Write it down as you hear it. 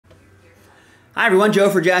Hi everyone, Joe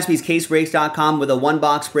for JaspysCaseBreaks.com with a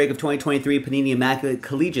one-box break of 2023 Panini Immaculate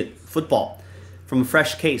Collegiate Football from a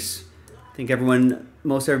fresh case. I think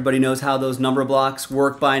most everybody knows how those number blocks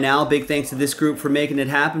work by now. Big thanks to this group for making it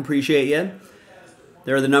happen. Appreciate you.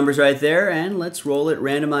 There are the numbers right there, and let's roll it.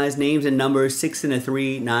 Randomized names and numbers, 6 and a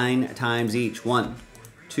 3, 9 times each. 1,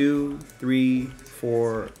 2, 3,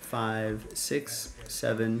 4, 5, 6,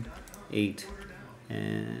 7, 8,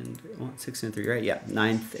 and 6 and 3, right? Yeah,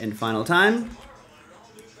 9th and final time.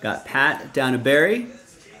 Got Pat down to Barry.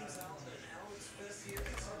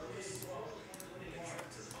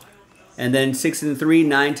 And then 6 and 3,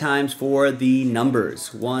 9 times for the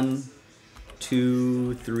numbers. 1,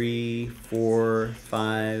 2, 3, 4,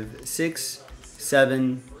 5, 6,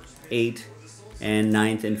 7, 8, and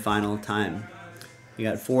 9th and final time. You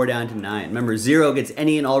got 4 down to 9. Remember, 0 gets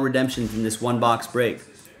any and all redemptions in this one box break.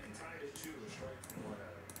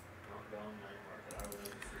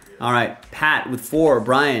 All right, Pat with 4,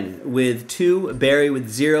 Brian with 2, Barry with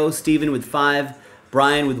 0, Steven with 5,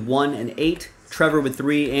 Brian with 1 and 8, Trevor with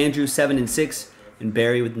 3, Andrew 7 and 6, and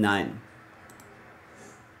Barry with 9.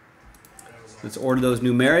 Let's order those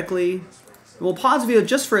numerically. We'll pause the video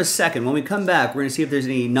just for a second. When we come back, we're going to see if there's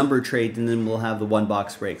any number trades, and then we'll have the one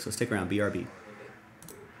box break. So stick around, BRB.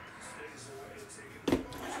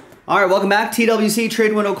 All right, welcome back. TWC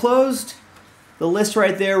trade window closed. The list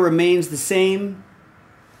right there remains the same.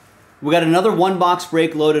 We got another one box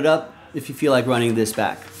break loaded up if you feel like running this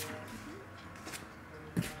back.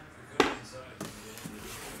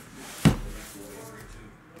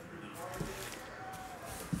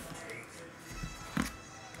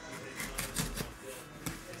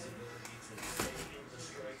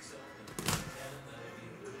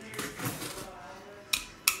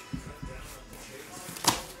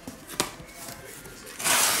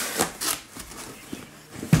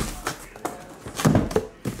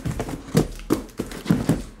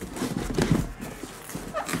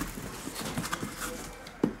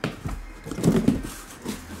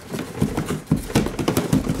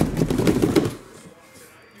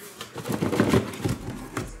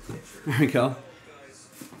 There we go.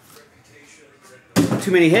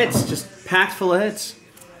 Too many hits, just packed full of hits.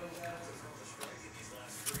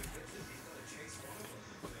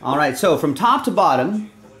 All right, so from top to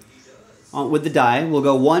bottom with the die, we'll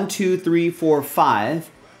go 1, 2, 3, 4,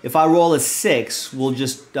 5. If I roll a 6, we'll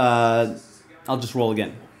just I'll just roll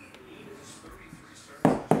again.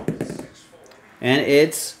 And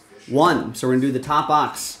it's 1. So we're gonna do the top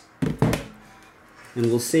box, and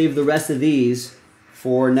we'll save the rest of these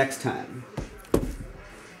for next time.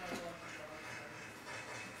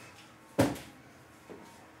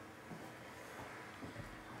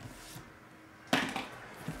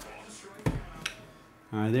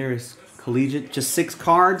 All right, there's Collegiate. Just 6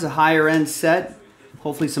 cards, a higher end set.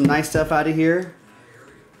 Hopefully some nice stuff out of here.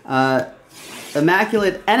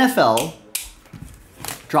 Immaculate NFL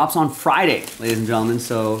drops on Friday, ladies and gentlemen,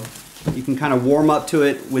 so you can kind of warm up to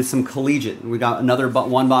it with some Collegiate. We got another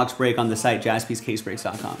one box break on the site,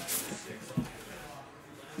 JaspysCaseBreaks.com.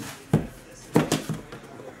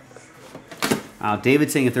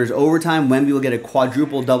 David's saying if there's overtime, Wemby will get a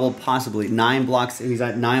quadruple double, possibly 9 blocks. He's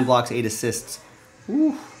at 9 blocks, 8 assists.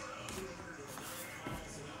 Woo.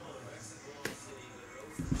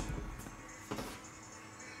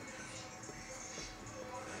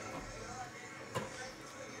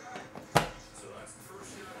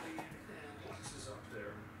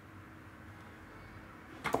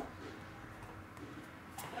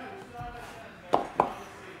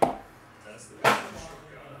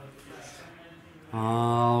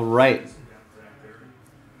 All right.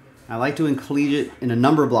 I like doing Collegiate in a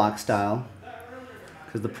number block style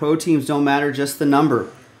because the pro teams don't matter, just the number.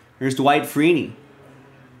 Here's Dwight Freeney.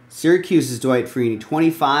 Syracuse's Dwight Freeney,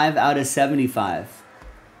 25 out of 75.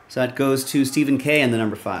 So that goes to Stephen K in the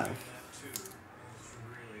number 5.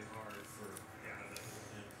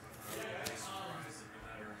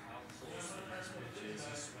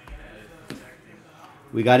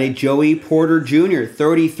 We got a Joey Porter Jr.,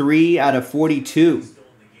 33 out of 42.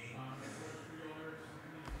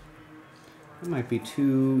 That might be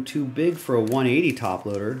too big for a 180 top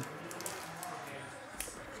loader.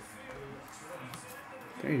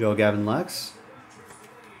 There you go, Gavin Lux.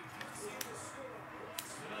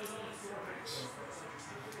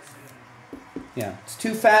 Yeah, it's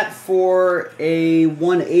too fat for a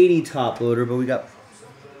 180 top loader, but we got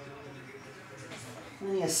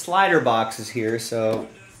plenty of slider boxes here, so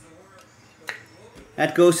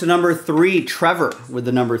that goes to number 3, Trevor, with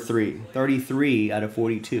the number 3, 33 out of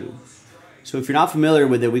 42. So if you're not familiar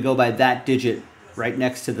with it, we go by that digit right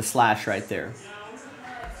next to the slash right there.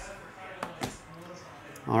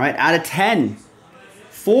 All right, out of 10.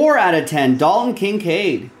 4 out of 10, Dalton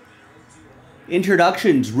Kincaid.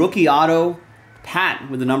 Introductions, rookie auto, Pat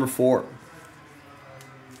with the number 4.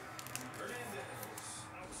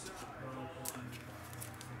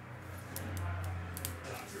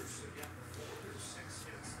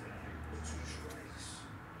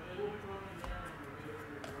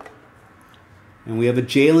 And we have a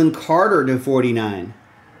Jalen Carter to 49.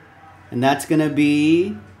 And that's going to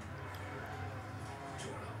be,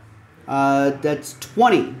 that's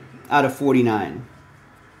 20 out of 49.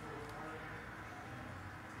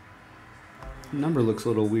 Number looks a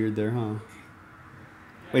little weird there, huh?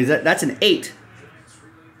 Wait, that's an 8.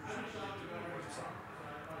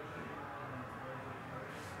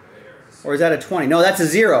 Or is that a 20? No, that's a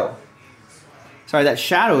 0. Sorry, that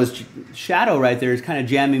shadow right there is kind of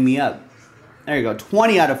jamming me up. There you go.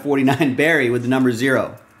 20 out of 49, Barry with the number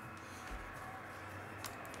 0.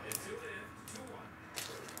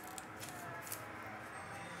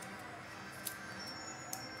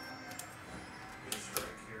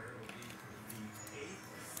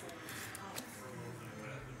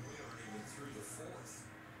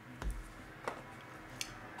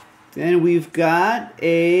 Then we've got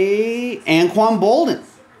a Anquan Bolden.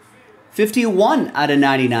 51 out of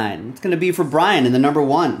 99. It's going to be for Brian in the number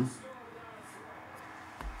 1.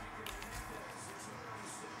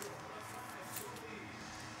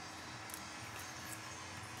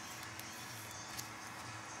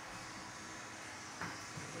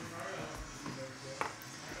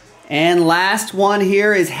 And last one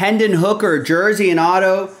here is Hendon Hooker, jersey and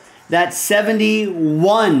auto. That's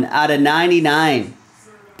 71 out of 99.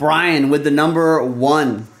 Brian with the number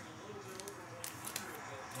 1.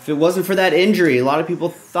 If it wasn't for that injury, a lot of people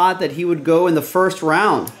thought that he would go in the first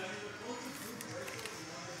round.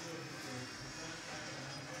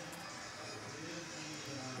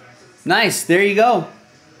 Nice, there you go.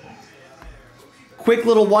 Quick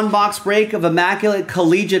little one-box break of Immaculate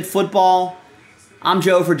Collegiate Football. I'm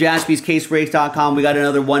Joe for JaspysCaseBreaks.com. We got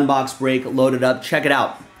another one-box break loaded up. Check it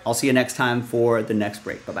out. I'll see you next time for the next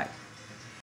break. Bye-bye.